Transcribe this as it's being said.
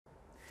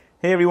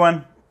Hey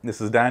everyone, this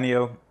is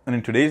Daniel, and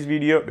in today's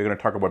video, we're going to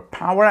talk about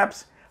Power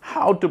Apps,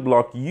 how to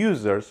block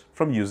users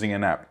from using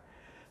an app.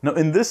 Now,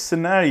 in this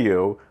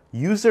scenario,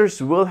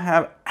 users will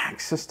have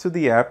access to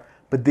the app,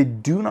 but they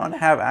do not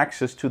have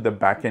access to the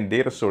backend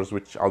data source,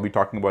 which I'll be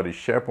talking about is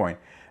SharePoint.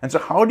 And so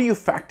how do you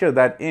factor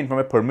that in from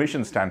a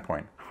permission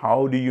standpoint?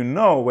 How do you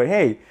know where,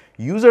 hey,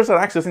 users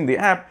are accessing the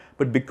app,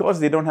 but because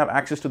they don't have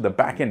access to the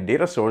backend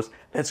data source,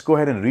 let's go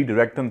ahead and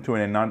redirect them to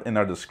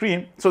another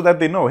screen so that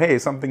they know, hey,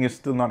 something is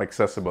still not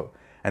accessible.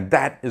 And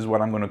that is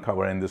what I'm going to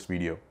cover in this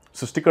video.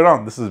 So stick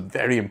around, this is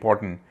very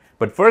important.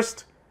 But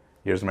first,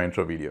 here's my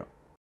intro video.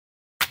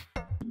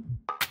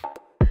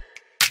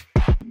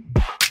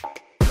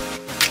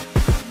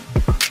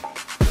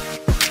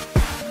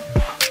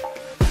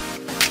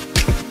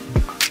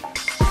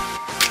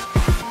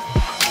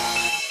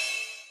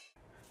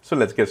 So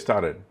let's get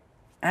started.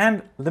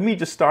 And let me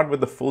just start with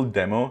the full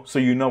demo so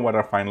you know what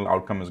our final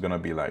outcome is going to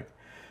be like.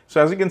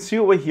 So as you can see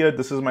over here,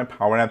 this is my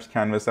Power Apps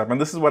Canvas app, and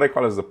this is what I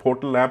call as the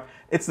portal app.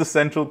 It's the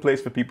central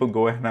place where people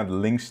go ahead and have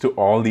links to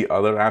all the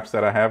other apps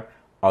that I have.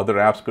 Other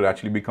apps could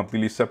actually be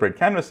completely separate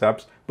Canvas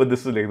apps, but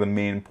this is like the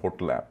main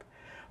portal app.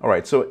 All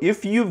right, so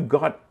if you've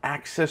got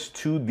access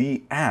to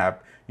the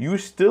app, you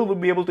still will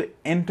be able to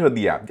enter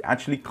the app.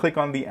 Actually click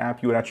on the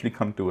app, you would actually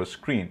come to a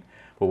screen.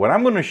 But what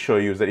I'm going to show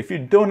you is that if you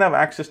don't have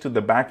access to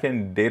the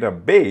backend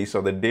database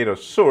or the data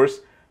source,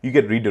 you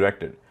get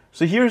redirected.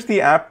 So here's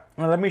the app.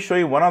 Now let me show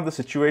you one of the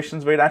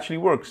situations where it actually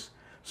works.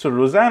 So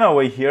Rosanna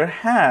over here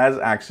has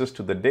access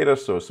to the data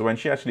source. So when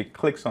she actually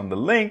clicks on the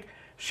link,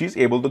 she's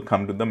able to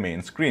come to the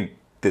main screen.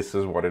 This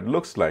is what it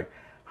looks like.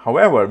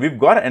 However, we've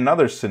got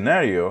another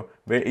scenario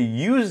where a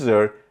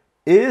user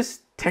is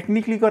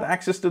technically got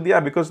access to the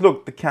app because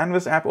look, the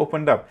Canvas app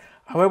opened up.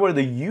 However,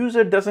 the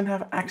user doesn't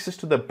have access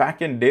to the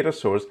backend data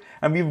source,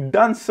 and we've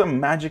done some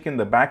magic in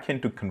the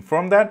backend to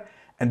confirm that.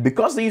 And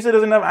because the user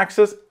doesn't have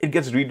access, it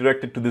gets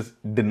redirected to this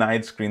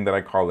denied screen that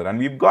I call it. And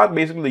we've got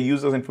basically the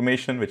user's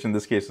information, which in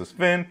this case is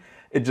Finn.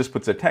 It just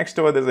puts a text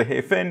over there, there's a,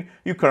 hey Finn,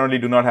 you currently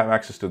do not have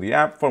access to the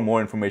app. For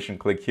more information,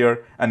 click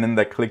here. And then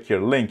that click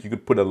here link, you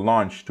could put a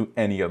launch to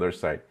any other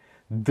site.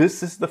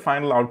 This is the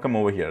final outcome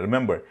over here.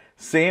 Remember,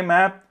 same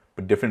app,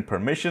 but different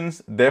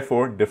permissions,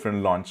 therefore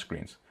different launch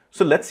screens.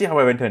 So let's see how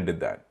I went and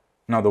did that.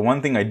 Now, the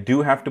one thing I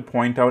do have to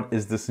point out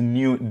is this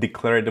new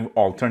declarative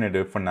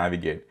alternative for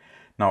Navigate.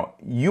 Now,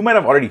 you might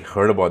have already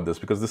heard about this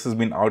because this has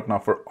been out now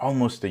for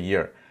almost a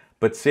year.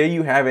 But say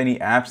you have any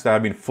apps that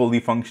have been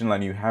fully functional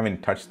and you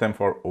haven't touched them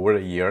for over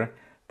a year.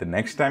 The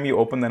next time you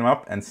open them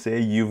up and say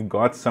you've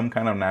got some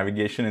kind of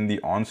navigation in the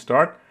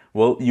OnStart,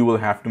 well, you will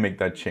have to make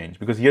that change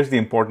because here's the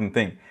important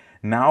thing.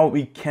 Now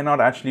we cannot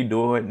actually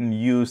do it and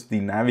use the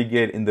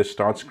navigate in the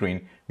start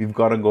screen. We've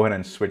got to go ahead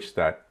and switch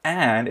that.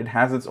 And it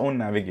has its own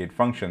navigate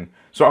function.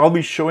 So I'll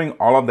be showing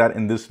all of that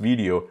in this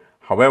video.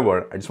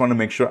 However, I just want to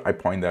make sure I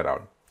point that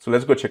out. So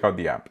let's go check out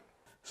the app.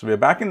 So we're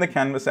back in the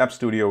Canvas App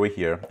Studio over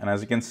here. And as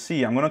you can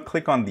see, I'm going to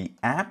click on the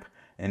app.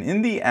 And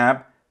in the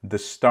app, the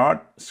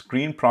start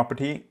screen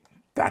property,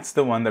 that's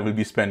the one that we'll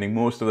be spending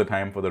most of the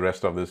time for the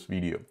rest of this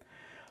video.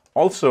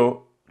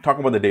 Also, talk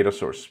about the data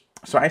source.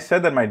 So I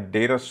said that my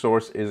data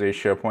source is a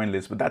SharePoint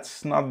list, but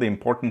that's not the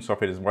importance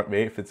of it. Is what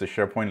if it's a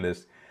SharePoint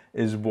list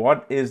is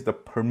what is the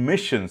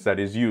permissions that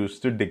is used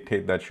to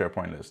dictate that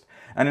SharePoint list.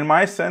 And in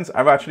my sense,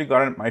 I've actually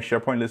got my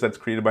SharePoint list that's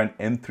created by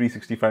an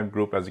M365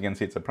 group. As you can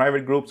see, it's a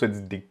private group, so it's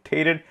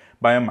dictated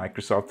by a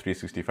Microsoft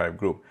 365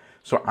 group.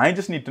 So I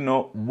just need to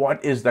know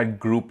what is that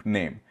group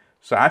name.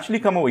 So I actually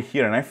come over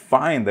here and I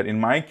find that in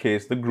my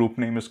case, the group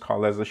name is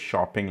called as a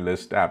shopping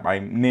list app. I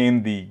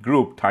named the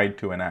group tied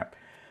to an app.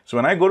 So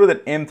when I go to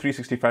that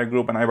M365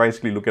 group and I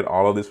basically look at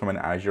all of this from an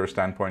Azure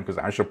standpoint, because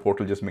Azure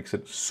Portal just makes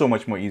it so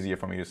much more easier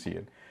for me to see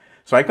it.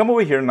 So I come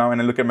over here now and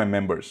I look at my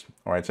members.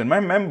 All right, so in my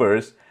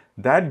members,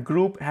 that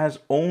group has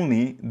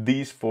only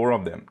these 4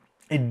 of them.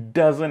 It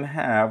doesn't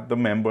have the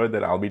member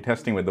that I'll be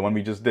testing with, the one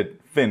we just did.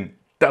 Finn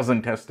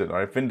doesn't test it, all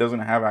right? Finn doesn't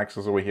have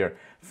access over here.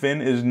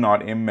 Finn is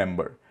not a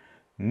member.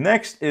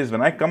 Next is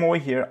when I come over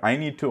here, I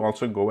need to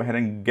also go ahead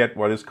and get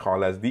what is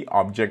called as the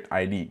object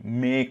ID.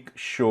 Make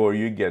sure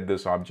you get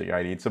this object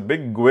ID. It's a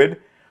big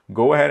GUID.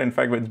 Go ahead. In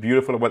fact, what's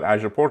beautiful about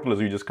Azure Portal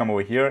is you just come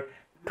over here,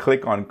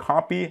 click on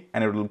copy,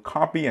 and it will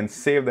copy and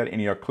save that in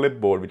your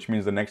clipboard, which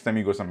means the next time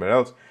you go somewhere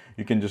else,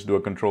 you can just do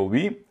a Control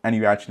V and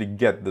you actually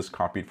get this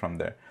copied from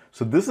there.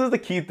 So this is the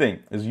key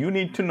thing, is you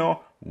need to know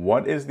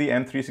what is the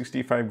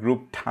M365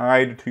 group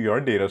tied to your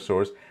data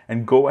source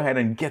and go ahead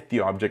and get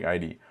the object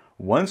ID.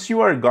 Once you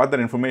got that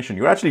information,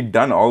 you're actually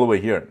done all the way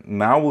here.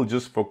 Now we'll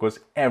just focus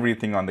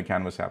everything on the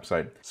Canvas app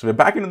side. So we're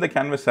back into the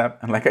Canvas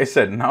app. And like I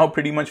said, now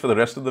pretty much for the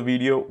rest of the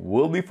video,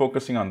 we'll be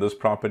focusing on this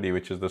property,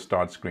 which is the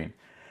start screen.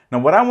 Now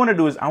what I want to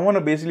do is I want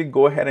to basically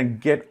go ahead and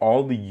get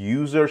all the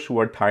users who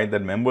are tied,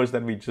 that members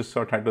that we just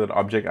saw tied to that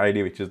object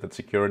ID, which is that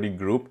security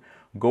group.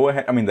 Go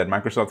ahead, that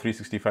Microsoft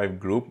 365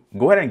 group.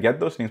 Go ahead and get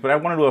those things, but I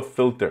want to do a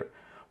filter.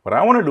 What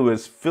I want to do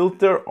is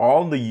filter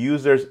all the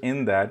users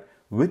in that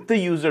with the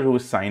user who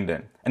is signed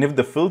in. And if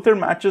the filter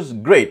matches,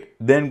 great,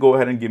 then go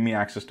ahead and give me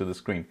access to the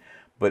screen.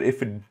 But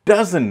if it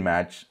doesn't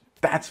match,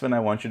 that's when I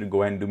want you to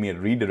go ahead and do me a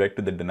redirect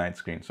to the denied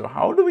screen. So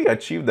how do we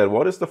achieve that?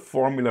 What is the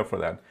formula for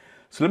that?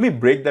 So let me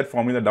break that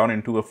formula down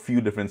into a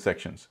few different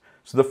sections.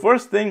 So the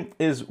first thing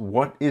is,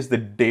 what is the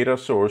data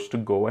source to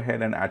go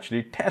ahead and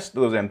actually test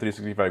those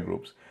M365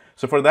 groups?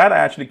 So for that, I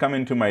actually come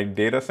into my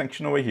data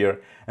section over here,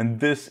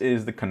 and this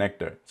is the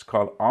connector. It's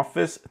called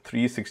Office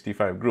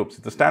 365 Groups.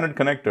 It's a standard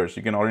connector, so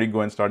you can already go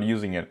and start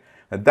using it.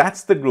 And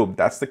that's the group,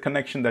 that's the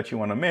connection that you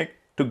want to make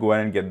to go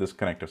ahead and get this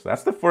connector. So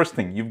that's the first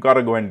thing. You've got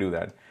to go and do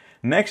that.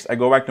 Next, I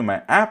go back to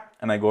my app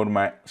and I go to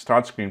my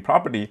StartScreen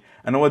property.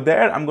 And over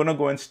there, I'm going to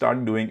go and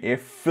start doing a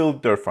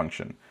filter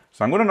function.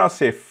 So I'm going to now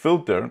say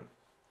filter. I'm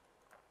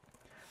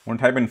going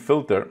to type in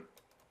filter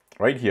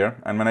right here.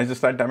 And when I just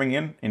start typing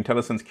in,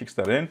 IntelliSense kicks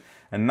that in.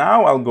 And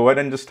now I'll go ahead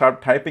and just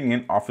start typing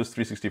in Office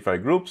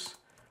 365 groups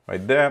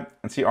right there.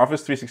 And see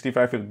Office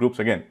 365 groups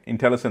again,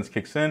 IntelliSense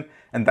kicks in.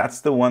 And that's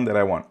the one that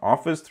I want.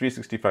 Office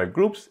 365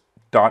 groups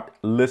dot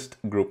list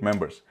group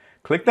members.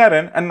 Click that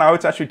in, and now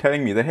it's actually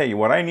telling me that, hey,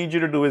 what I need you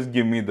to do is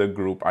give me the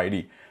group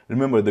ID.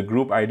 Remember, the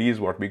group ID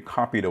is what we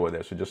copied over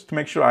there. So just to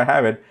make sure I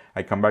have it,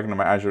 I come back into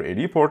my Azure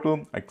AD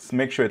portal, I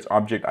make sure it's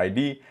object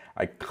ID,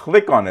 I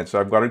click on it, so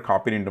I've got it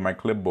copied into my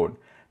clipboard.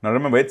 Now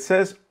remember, it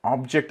says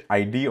object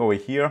ID over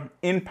here.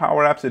 In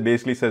Power Apps, it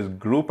basically says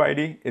group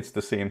ID. It's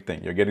the same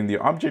thing. You're getting the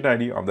object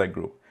ID of that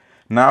group.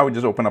 Now we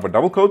just open up a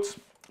double quotes,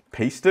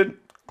 paste it,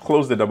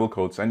 close the double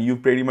quotes, and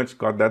you've pretty much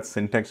got that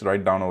syntax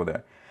right down over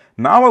there.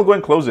 Now I'll go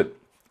and close it.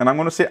 And I'm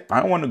going to say,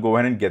 I want to go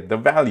ahead and get the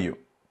value.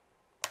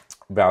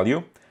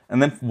 And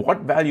then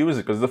what value is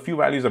it? Because there's a few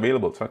values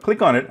available. So I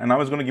click on it, and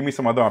now it's going to give me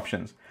some other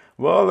options.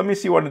 Well, let me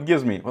see what it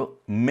gives me. Well,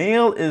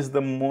 mail is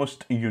the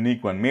most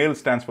unique one. Mail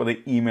stands for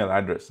the email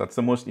address. That's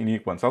the most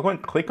unique one. So I'll go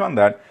and click on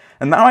that.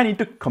 And now I need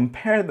to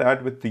compare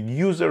that with the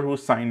user who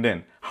signed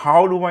in.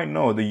 How do I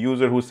know the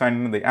user who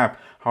signed in the app?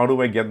 How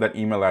do I get that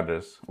email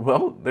address?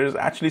 Well, there's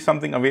actually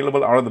something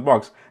available out of the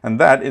box, and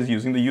that is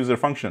using the user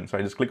function. So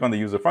I just click on the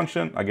user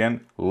function.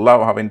 Again,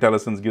 love how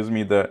IntelliSense gives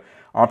me the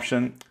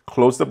option,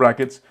 close the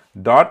brackets,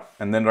 dot,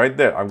 and then right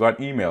there, I've got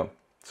email.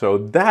 So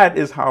that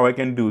is how I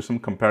can do some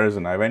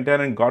comparison. I went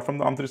ahead and got from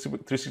the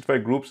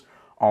M365 groups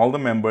all the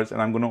members,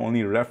 and I'm going to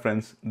only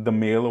reference the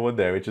mail over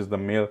there, which is the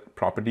mail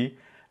property.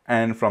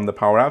 And from the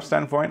Power App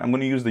standpoint, I'm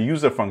going to use the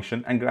user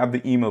function and grab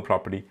the email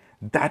property.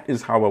 That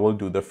is how I will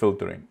do the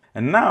filtering.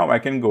 And now I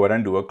can go ahead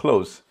and do a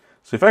close.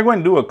 So if I go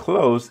and do a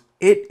close,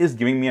 it is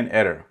giving me an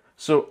error.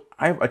 So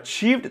I've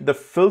achieved the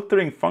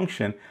filtering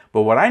function,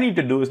 but what I need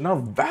to do is now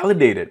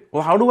validate it.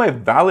 Well, how do I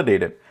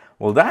validate it?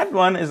 Well, that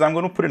one is I'm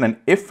going to put in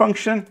an if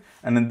function,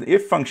 and in the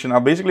if function,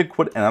 I'll basically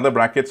put another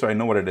bracket so I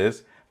know what it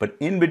is. But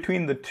in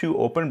between the two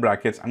open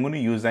brackets, I'm going to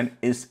use an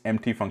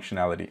isEmpty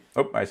functionality.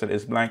 Oh, I said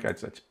is blank. I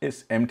said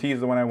isEmpty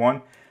is the one I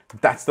want.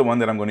 That's the one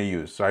that I'm going to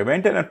use. So I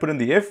went in and put in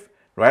the if.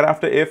 Right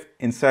after if,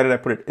 inside it, I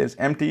put it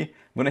isEmpty.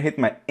 I'm going to hit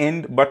my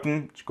end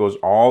button, which goes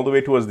all the way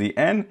towards the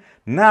end.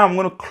 Now I'm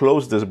going to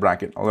close this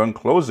bracket. I'll go and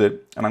close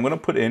it, and I'm going to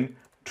put in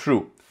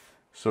true.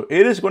 So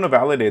it is going to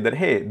validate that,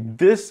 hey,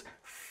 this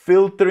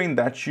filtering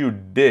that you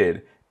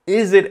did,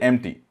 is it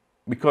empty?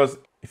 Because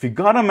if you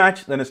got a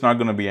match, then it's not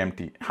going to be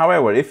empty.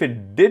 However, if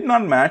it did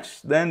not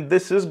match, then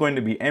this is going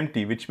to be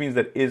empty, which means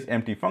that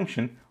isEmpty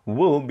function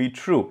will be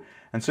true.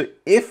 And so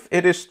if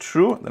it is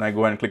true, then I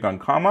go ahead and click on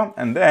comma,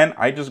 and then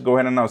I just go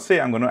ahead and now say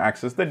I'm going to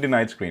access the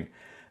denied screen.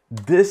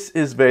 This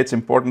is where it's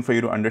important for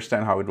you to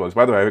understand how it works.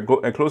 By the way,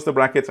 I close the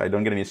brackets. I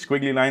don't get any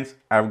squiggly lines.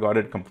 I've got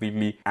it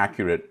completely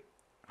accurate.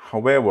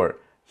 However,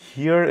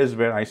 here is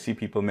where I see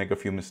people make a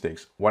few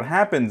mistakes. What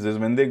happens is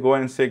when they go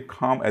and say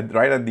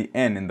right at the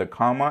end in the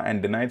comma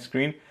and denied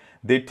screen,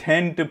 they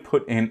tend to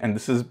put in, and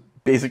this is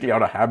basically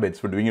out of habits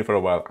for doing it for a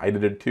while, I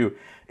did it too,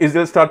 is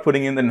they'll start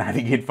putting in the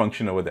navigate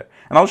function over there.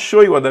 And I'll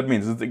show you what that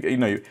means.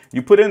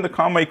 You put in the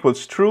comma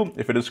equals true.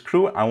 If it is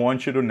true, I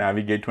want you to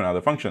navigate to another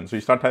function. So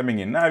you start typing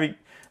in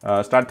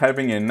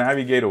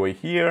navigate over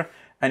here,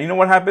 and you know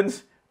what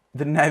happens?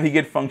 The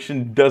navigate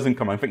function doesn't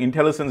come out. In fact,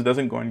 IntelliSense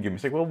doesn't go and give me.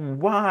 It's like, well,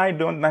 why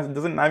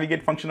doesn't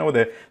navigate function over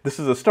there? This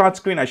is a start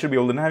screen. I should be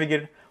able to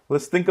navigate.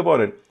 Let's think about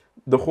it.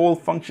 The whole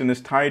function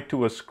is tied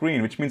to a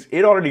screen, which means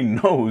it already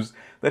knows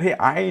that, hey,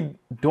 I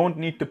don't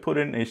need to put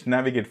in a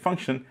navigate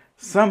function.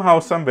 Somehow,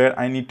 somewhere,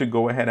 I need to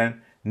go ahead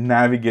and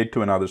navigate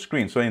to another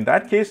screen. So in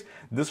that case,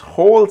 this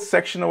whole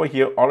section over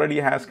here already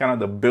has kind of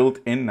the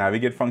built-in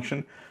navigate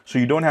function. So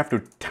you don't have to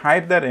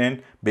type that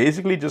in.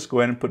 Basically, just go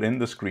ahead and put in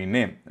the screen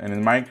name. And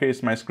in my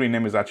case, my screen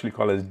name is actually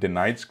called as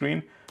denied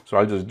screen. So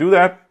I'll just do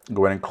that,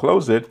 go ahead and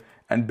close it.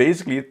 And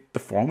basically, the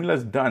formula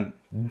is done.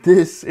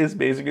 This is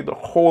basically the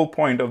whole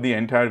point of the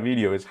entire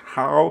video, is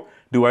how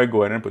do I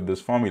go ahead and put this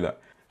formula.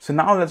 So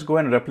now let's go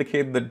ahead and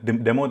replicate the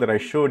demo that I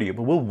showed you,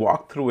 but we'll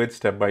walk through it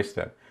step by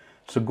step.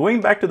 So going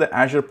back to the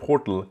Azure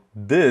portal,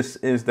 this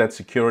is that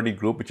security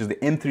group, which is the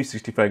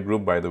M365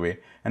 group, by the way.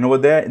 And over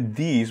there,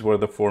 these were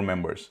the 4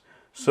 members.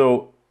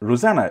 So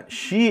Rosanna,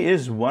 she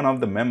is one of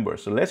the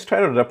members. So let's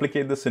try to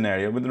replicate the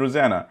scenario with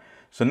Rosanna.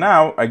 So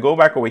now I go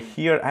back over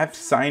here. I've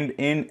signed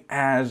in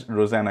as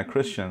Rosanna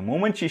Christian. The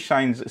moment she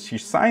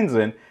signs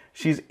in,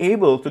 she's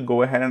able to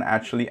go ahead and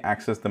actually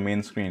access the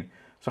main screen.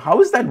 So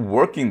how is that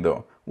working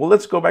though? Well,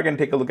 let's go back and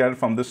take a look at it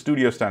from the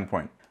studio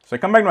standpoint. So I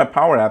come back to my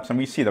Power Apps and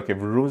we see that, okay, if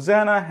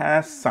Rosanna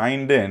has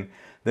signed in,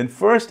 then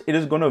first it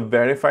is going to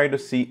verify to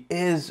see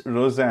is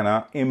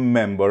Rosanna a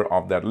member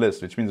of that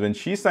list, which means when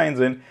she signs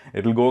in,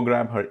 it'll go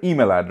grab her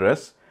email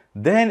address.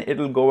 Then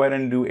it'll go ahead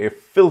and do a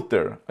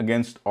filter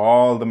against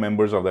all the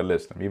members of that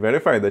list. And we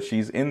verify that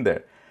she's in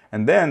there.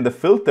 And then the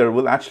filter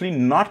will actually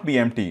not be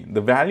empty.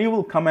 The value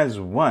will come as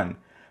 1.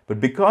 But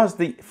because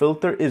the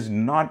filter is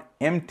not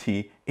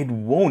empty, it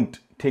won't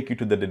take you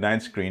to the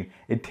denied screen.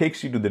 It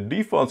takes you to the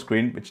default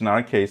screen, which in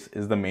our case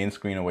is the main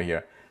screen over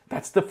here.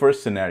 That's the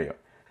first scenario.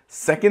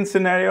 Second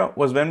scenario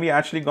was when we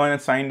actually gone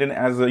and signed in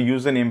as a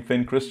username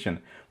Finn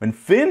Christian. When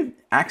Finn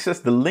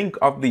accessed the link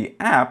of the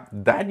app,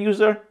 that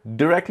user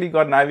directly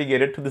got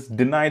navigated to this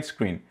denied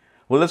screen.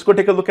 Well, let's go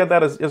take a look at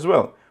that as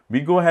well.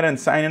 We go ahead and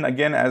sign in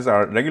again as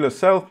our regular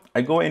self.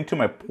 I go into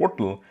my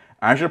portal,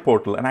 Azure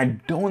portal, and I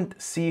don't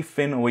see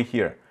Finn over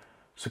here.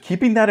 So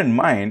keeping that in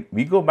mind,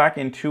 we go back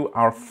into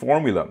our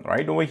formula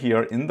right over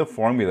here in the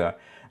formula.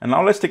 And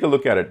now let's take a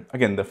look at it.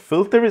 Again, the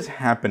filter is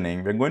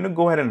happening. We're going to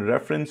go ahead and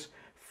reference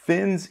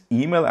Finn's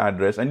email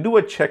address and do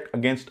a check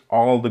against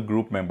all the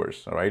group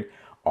members, all right?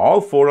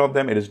 All 4 of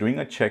them, it is doing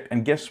a check.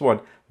 And guess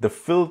what? The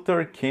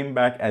filter came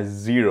back as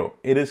 0.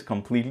 It is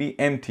completely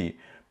empty.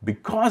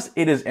 Because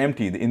it is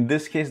empty, in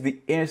this case,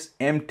 the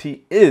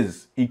IsEmpty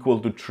is equal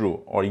to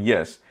true or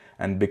yes.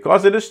 And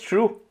because it is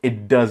true,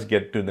 it does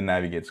get to the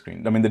navigate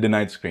screen, the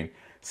denied screen.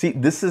 See,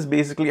 this is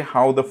basically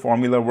how the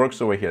formula works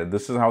over here.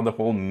 This is how the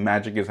whole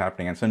magic is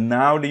happening. And so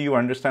now do you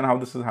understand how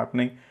this is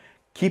happening?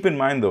 Keep in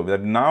mind though,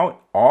 that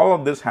now all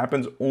of this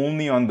happens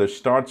only on the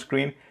start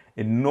screen.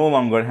 It no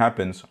longer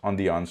happens on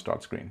the on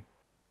start screen.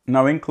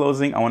 Now in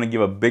closing, I want to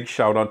give a big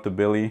shout out to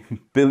Billy.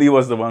 Billy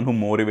was the one who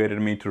motivated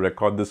me to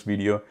record this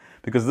video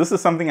because this is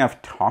something I've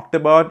talked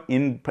about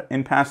in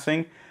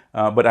passing,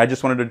 but I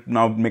just wanted to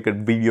now make a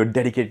video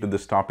dedicated to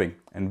this topic.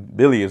 And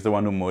Billy is the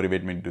one who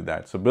motivated me to do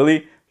that. So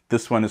Billy,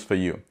 this one is for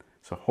you.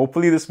 So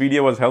hopefully this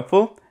video was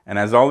helpful. And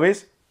as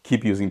always,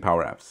 keep using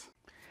Power Apps.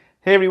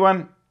 Hey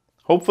everyone,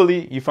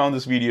 hopefully you found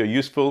this video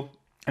useful.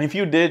 And if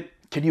you did,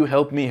 can you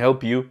help me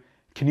help you?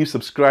 Can you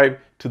subscribe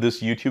to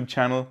this YouTube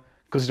channel?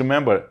 Because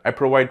remember, I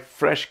provide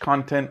fresh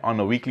content on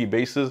a weekly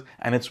basis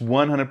and it's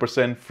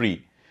 100%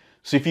 free.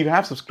 So if you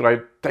have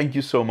subscribed, thank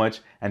you so much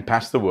and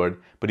pass the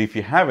word. But if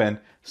you haven't,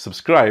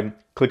 subscribe,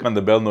 click on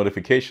the bell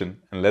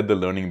notification and let the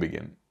learning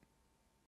begin.